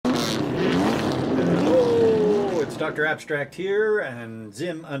Dr. Abstract here and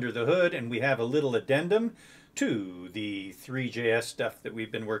ZIM Under the Hood, and we have a little addendum to the threejs stuff that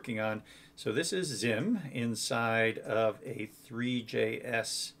we've been working on. So this is ZIM inside of a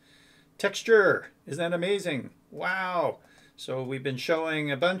threejs texture. Isn't that amazing? Wow! So we've been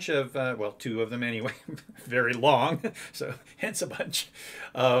showing a bunch of, well, two of them anyway, very long, so hence a bunch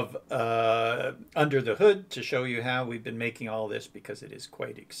of under the hood to show you how we've been making all this because it is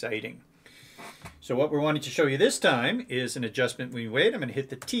quite exciting. So what we're wanting to show you this time is an adjustment when we wait. I'm going to hit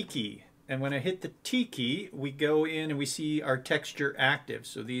the T key. And when I hit the T key, we go in and we see our texture active.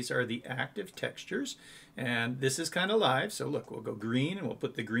 So these are the active textures. And this is kind of live. So look, we'll go green and we'll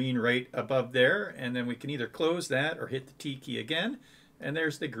put the green right above there. And then we can either close that or hit the T key again. And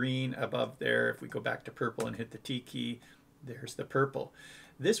there's the green above there. If we go back to purple and hit the T key, there's the purple.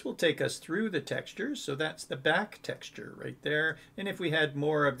 This will take us through the textures, so that's the back texture right there. And if we had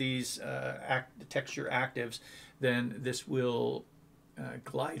more of these texture actives, then this will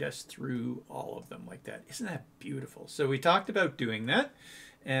glide us through all of them like that. Isn't that beautiful? So we talked about doing that,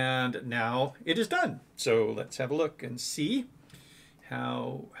 and now it is done. So let's have a look and see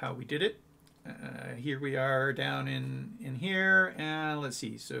how we did it. Here we are down in here, and let's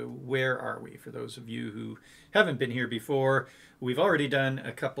see, so where are we? For those of you who haven't been here before, we've already done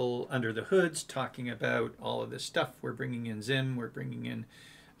a couple under the hoods talking about all of this stuff. We're bringing in ZIM, we're bringing in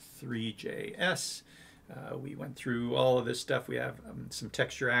threejs. We went through all of this stuff. We have some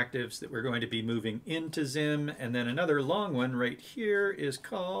texture actives that we're going to be moving into ZIM, and then another long one right here is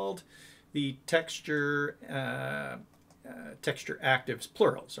called the texture actives,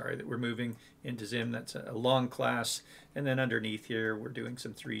 plural, sorry, that we're moving into ZIM. That's a long class. And then underneath here, we're doing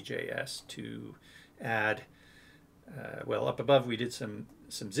some threejs to add, well, up above we did some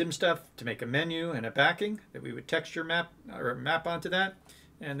ZIM stuff to make a menu and a backing that we would texture map or map onto that.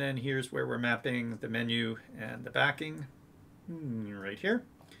 And then here's where we're mapping the menu and the backing right here.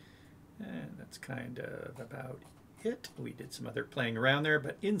 And that's kind of about it. We did some other playing around there,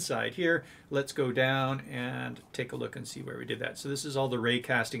 but inside here, let's go down and take a look and see where we did that. So this is all the ray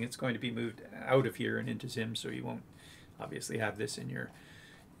casting. It's going to be moved out of here and into ZIM, so you won't obviously have this in your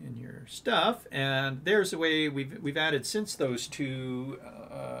stuff. And there's a way we've added, since those two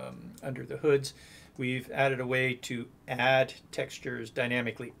under the hoods, we've added a way to add textures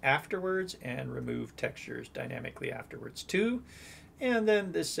dynamically afterwards and remove textures dynamically afterwards too. And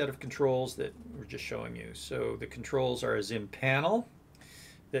then this set of controls that we're just showing you. So the controls are a ZIM panel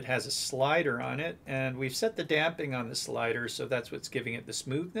that has a slider on it, and we've set the damping on the slider, so that's what's giving it the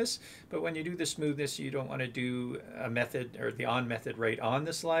smoothness. But when you do the smoothness, you don't want to do a method or the on method right on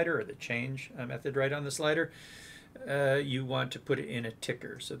the slider or the change method right on the slider. You want to put it in a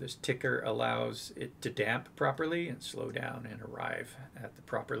ticker. So this ticker allows it to damp properly and slow down and arrive at the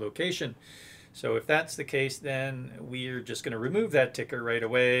proper location. So if that's the case, then we're just going to remove that ticker right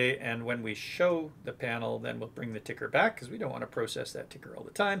away, and when we show the panel, then we'll bring the ticker back because we don't want to process that ticker all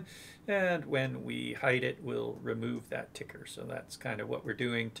the time. And when we hide it, we'll remove that ticker. So that's kind of what we're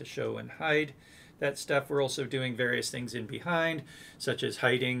doing to show and hide that stuff. We're also doing various things in behind, such as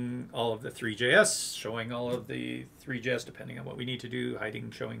hiding all of the threejs, showing all of the threejs depending on what we need to do,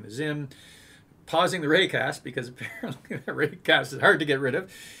 hiding, showing the ZIM, pausing the raycast, because apparently the raycast is hard to get rid of.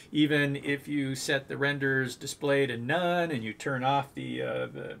 Even if you set the renders display to none and you turn off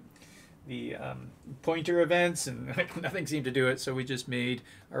the pointer events, and nothing seemed to do it, so we just made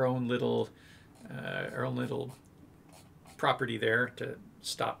our own little property there to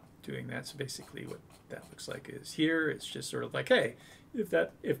stop doing that. So basically what that looks like is here. It's just sort of like, hey,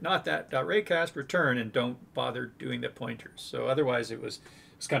 if not that .raycast, return, and don't bother doing the pointers. So otherwise it's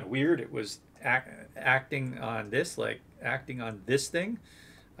kind of weird. It was acting on this, like acting on this thing,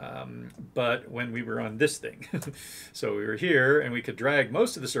 but when we were on this thing. So we were here and we could drag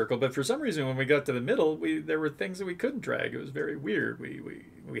most of the circle, but for some reason when we got to the middle, there were things that we couldn't drag. It was very weird.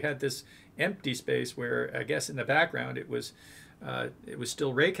 We had this empty space where I guess in the background it was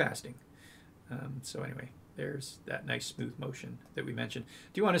still raycasting. So anyway, there's that nice smooth motion that we mentioned.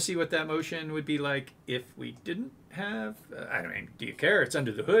 Do you want to see what that motion would be like if we didn't have, I mean, do you care? It's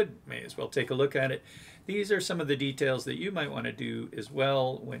under the hood. May as well take a look at it. These are some of the details that you might want to do as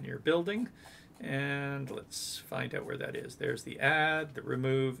well when you're building. And let's find out where that is. There's the add, the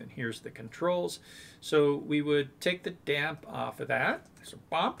remove, and here's the controls. So we would take the damp off of that. So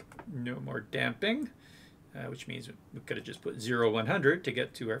bump, no more damping. Which means we could have just put 0, 100 to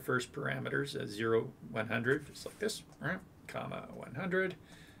get to our first parameters, 0, 100, just like this, comma 100.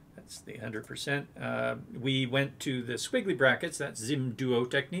 That's the 100%. We went to the squiggly brackets, that's ZIM Duo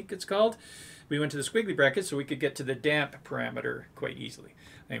technique it's called, we went to the squiggly brackets so we could get to the damp parameter quite easily.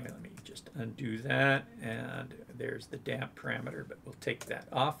 Anyway, let me just undo that, and there's the damp parameter, but we'll take that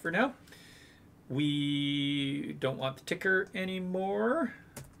off for now. We don't want the ticker anymore,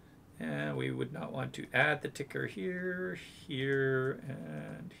 and we would not want to add the ticker here, here,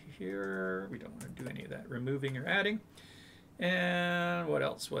 and here. We don't want to do any of that removing or adding. And what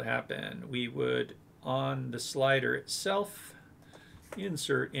else would happen? We would, on the slider itself,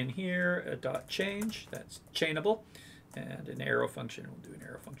 insert in here a dot change. That's chainable. And an arrow function. We'll do an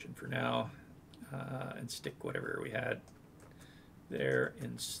arrow function for now, and stick whatever we had there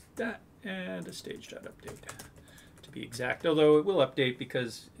in stat, and a stage.update to be exact. Although it will update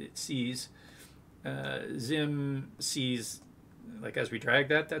because it sees, ZIM sees, like as we drag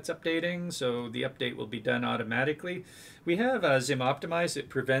that, that's updating, so the update will be done automatically. We have ZIM optimize. It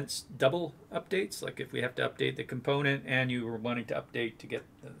prevents double updates, like if we have to update the component and you were wanting to update to get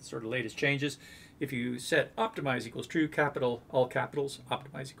the sort of latest changes. If you set optimize equals true, capital, all capitals,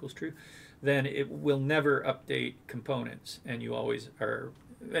 optimize equals true, then it will never update components, and you always are,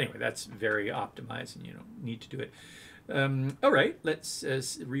 anyway, that's very optimized and you don't need to do it. All right, let's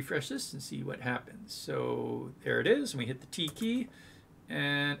refresh this and see what happens. So there it is, and we hit the T key,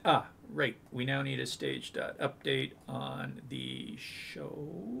 and right, we now need a stage.update on the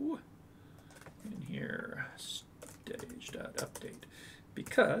show in here, stage.update,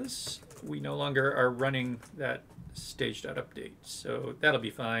 because we no longer are running that stage.update. So that'll be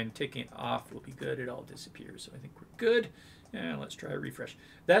fine. Taking it off will be good. It all disappears. So I think we're good. And let's try a refresh.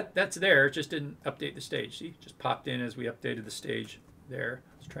 That's there. It just didn't update the stage. See, just popped in as we updated the stage there.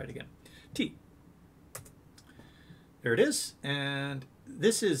 Let's try it again. T. There it is. And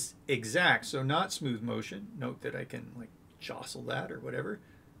this is exact, so not smooth motion. Note that I can like jostle that or whatever.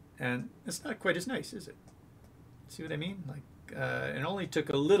 And it's not quite as nice, is it? See what I mean? Like it only took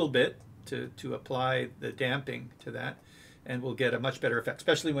a little bit to apply the damping to that, and we'll get a much better effect,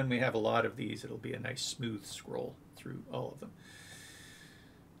 especially when we have a lot of these. It'll be a nice smooth scroll through all of them.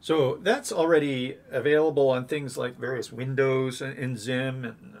 So that's already available on things like various windows in ZIM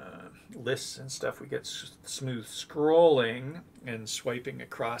and lists and stuff. We get smooth scrolling and swiping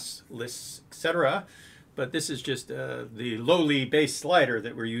across lists, etc. But this is just the lowly base slider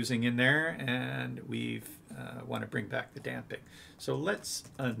that we're using in there, and we've want to bring back the damping. So let's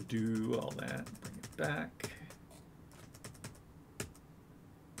undo all that, bring it back.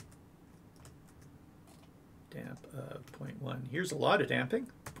 Damp of 0.1. Here's a lot of damping,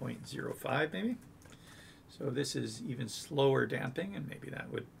 0.05 maybe. So this is even slower damping, and maybe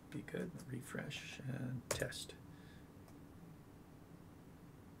that would be good. Refresh and test.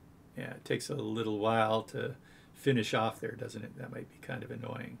 Yeah, it takes a little while to finish off there, doesn't it? That might be kind of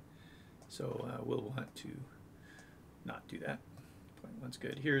annoying. So we'll want to not do that. 0.1's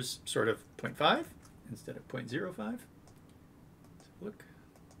good. Here's sort of 0.5 instead of 0.05. Let's look.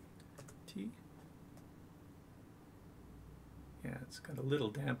 T. Yeah, it's got a little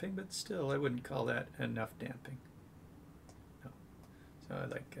damping, but still I wouldn't call that enough damping. No. So I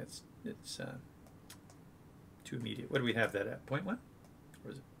like it's too immediate. What do we have that at? 0.1?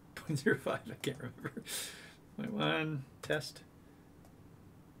 Or is it 0.05? I can't remember. 0.1, test.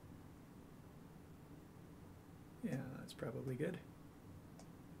 Yeah, that's probably good.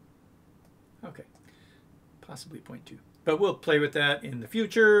 Okay, possibly 0.2. But we'll play with that in the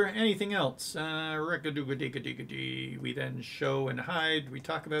future. Anything else? We then show and hide. We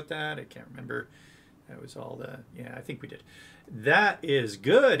talk about that. I can't remember. That was all the, yeah, I think we did. That is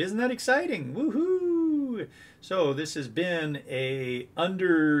good. Isn't that exciting? Woohoo! So this has been a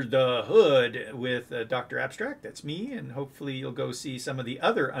Under the Hood with Dr. Abstract. That's me, and hopefully you'll go see some of the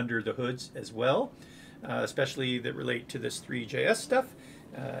other Under the Hoods as well, especially that relate to this threejs stuff.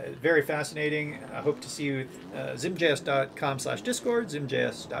 Very fascinating. I hope to see you at zimjs.com/discord,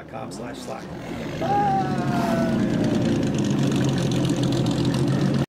 zimjs.com/slack.